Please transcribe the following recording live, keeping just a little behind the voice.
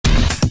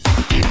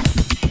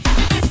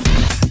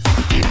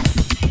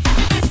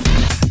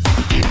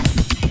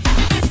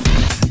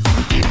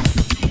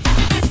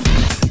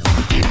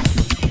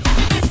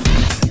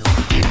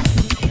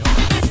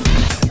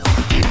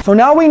So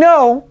now we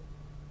know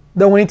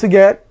that we need to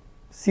get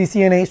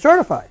CCNA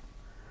certified.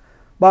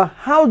 But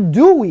how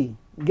do we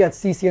get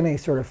CCNA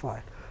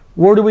certified?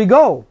 Where do we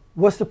go?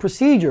 What's the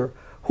procedure?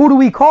 Who do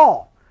we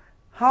call?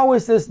 How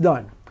is this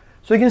done?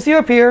 So you can see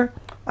up here,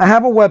 I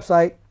have a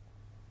website,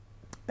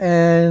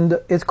 and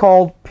it's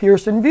called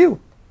Pearson VUE.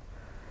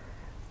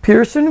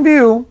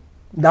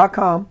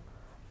 PearsonVUE.com.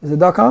 Is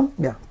it .com?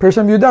 Yeah,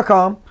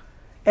 PearsonVUE.com.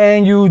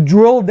 And you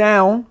drill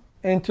down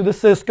into the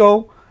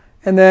Cisco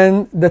and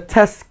then the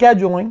test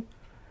scheduling,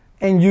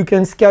 and you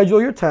can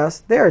schedule your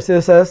test. There it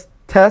says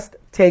test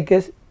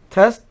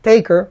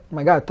taker, oh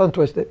my God, tongue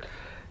twisted.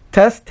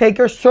 Test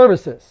taker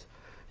services.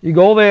 You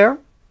go there,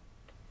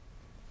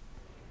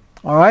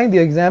 all right, the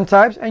exam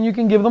types, and you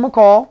can give them a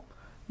call.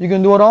 You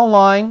can do it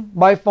online,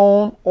 by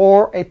phone,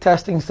 or a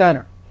testing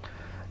center.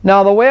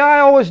 Now, the way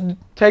I always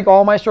take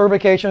all my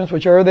certifications,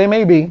 whichever they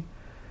may be,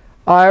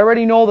 I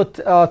already know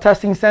the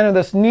testing center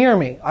that's near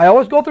me. I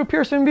always go through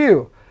Pearson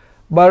VUE,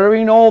 but I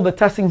already know the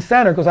testing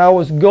center because I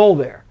always go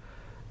there.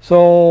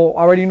 So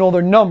I already know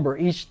their number.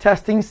 Each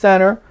testing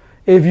center,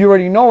 if you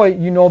already know it,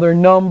 you know their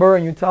number,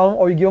 and you tell them,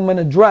 or you give them an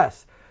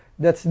address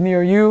that's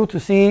near you to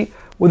see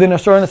within a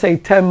certain, say,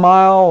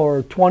 10-mile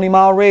or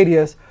 20-mile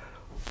radius,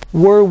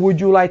 where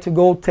would you like to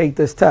go take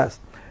this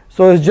test?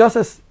 So it's just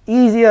as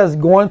easy as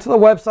going to the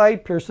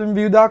website,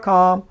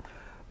 PearsonVUE.com,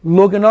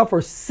 looking up for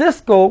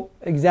Cisco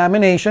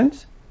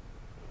examinations,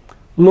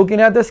 looking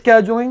at the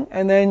scheduling,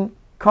 and then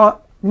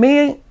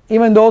me,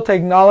 even though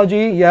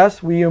technology,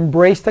 yes, we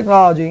embrace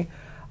technology,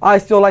 I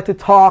still like to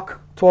talk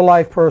to a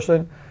live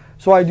person.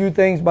 So I do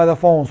things by the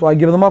phone. So I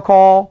give them a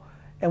call,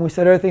 and we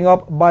set everything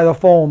up by the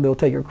phone. They'll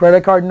take your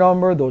credit card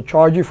number, they'll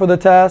charge you for the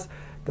test,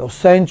 they'll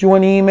send you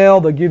an email,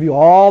 they'll give you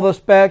all the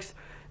specs.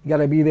 You got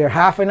to be there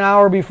half an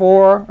hour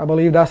before. I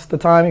believe that's the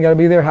time. You got to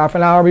be there half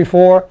an hour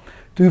before.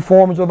 2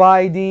 forms of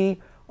ID,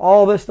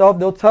 all this stuff.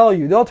 They'll tell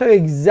you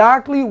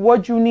exactly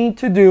what you need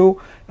to do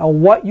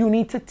and what you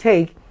need to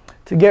take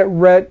to get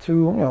ready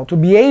to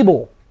be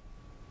able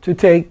to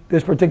take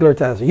this particular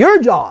test.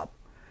 Your job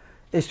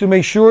is to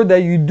make sure that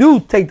you do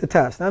take the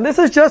test. Now, this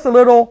is just a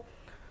little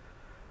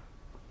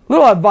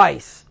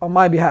advice on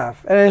my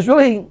behalf, and it's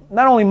really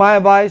not only my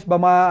advice, but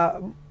my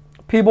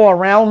people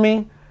around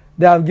me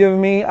that have given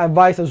me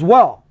advice as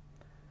well.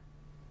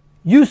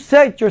 You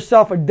set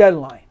yourself a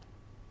deadline,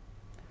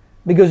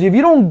 because if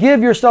you don't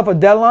give yourself a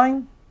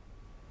deadline,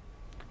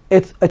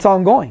 it's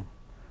ongoing.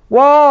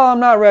 Well, I'm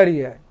not ready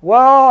yet.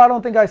 Well, I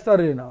don't think I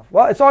studied enough.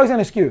 Well, it's always an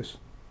excuse.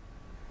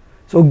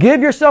 So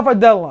give yourself a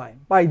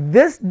deadline. By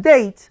this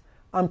date,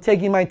 I'm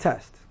taking my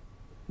test.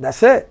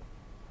 That's it.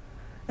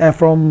 And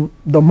from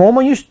the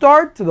moment you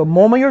start to the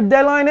moment your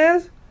deadline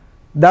is,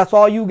 that's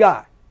all you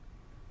got.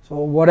 So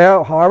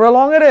whatever, however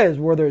long it is,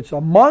 whether it's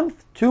a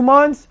month, 2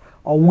 months,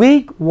 a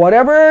week,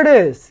 whatever it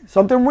is,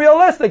 something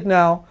realistic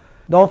now.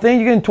 Don't think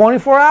you can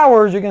 24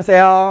 hours, you can say,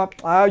 oh,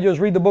 I'll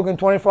just read the book in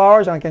 24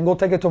 hours and I can go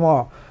take it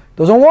tomorrow.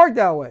 Doesn't work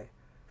that way.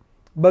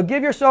 But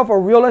give yourself a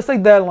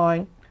realistic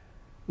deadline.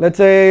 Let's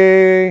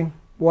say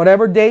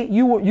whatever date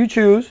you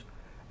choose,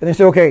 and then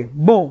say, okay,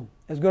 boom,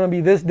 it's going to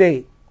be this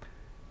date.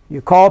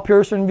 You call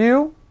Pearson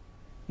VUE,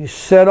 you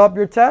set up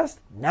your test,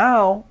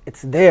 now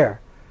it's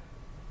there.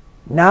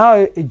 Now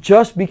it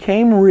just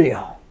became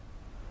real.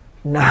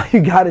 Now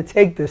you got to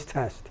take this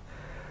test.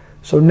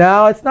 So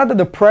now it's not that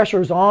the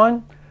pressure's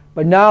on,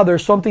 but now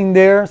there's something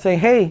there saying,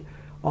 hey,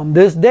 on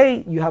this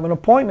date, you have an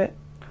appointment.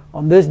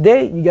 On this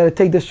date, you got to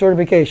take this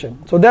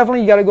certification. So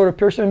definitely you got to go to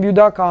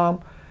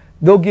PearsonVUE.com.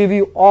 They'll give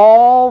you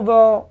all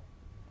the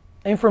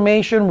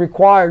information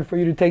required for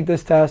you to take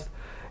this test,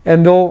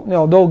 and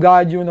they'll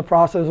guide you in the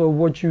process of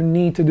what you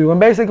need to do. And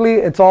basically,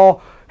 it's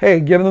all, hey,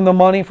 give them the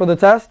money for the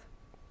test,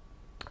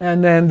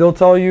 and then they'll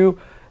tell you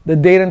the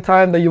date and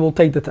time that you will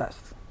take the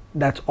test.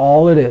 That's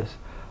all it is.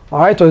 All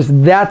right, so it's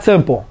that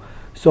simple.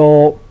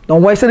 So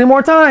don't waste any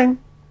more time.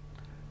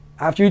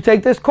 After you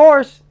take this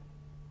course,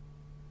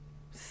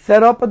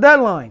 set up a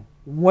deadline.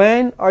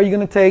 When are you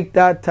going to take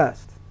that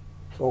test?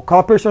 So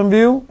call Pearson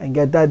VUE and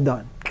get that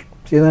done.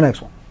 See you in the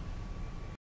next one.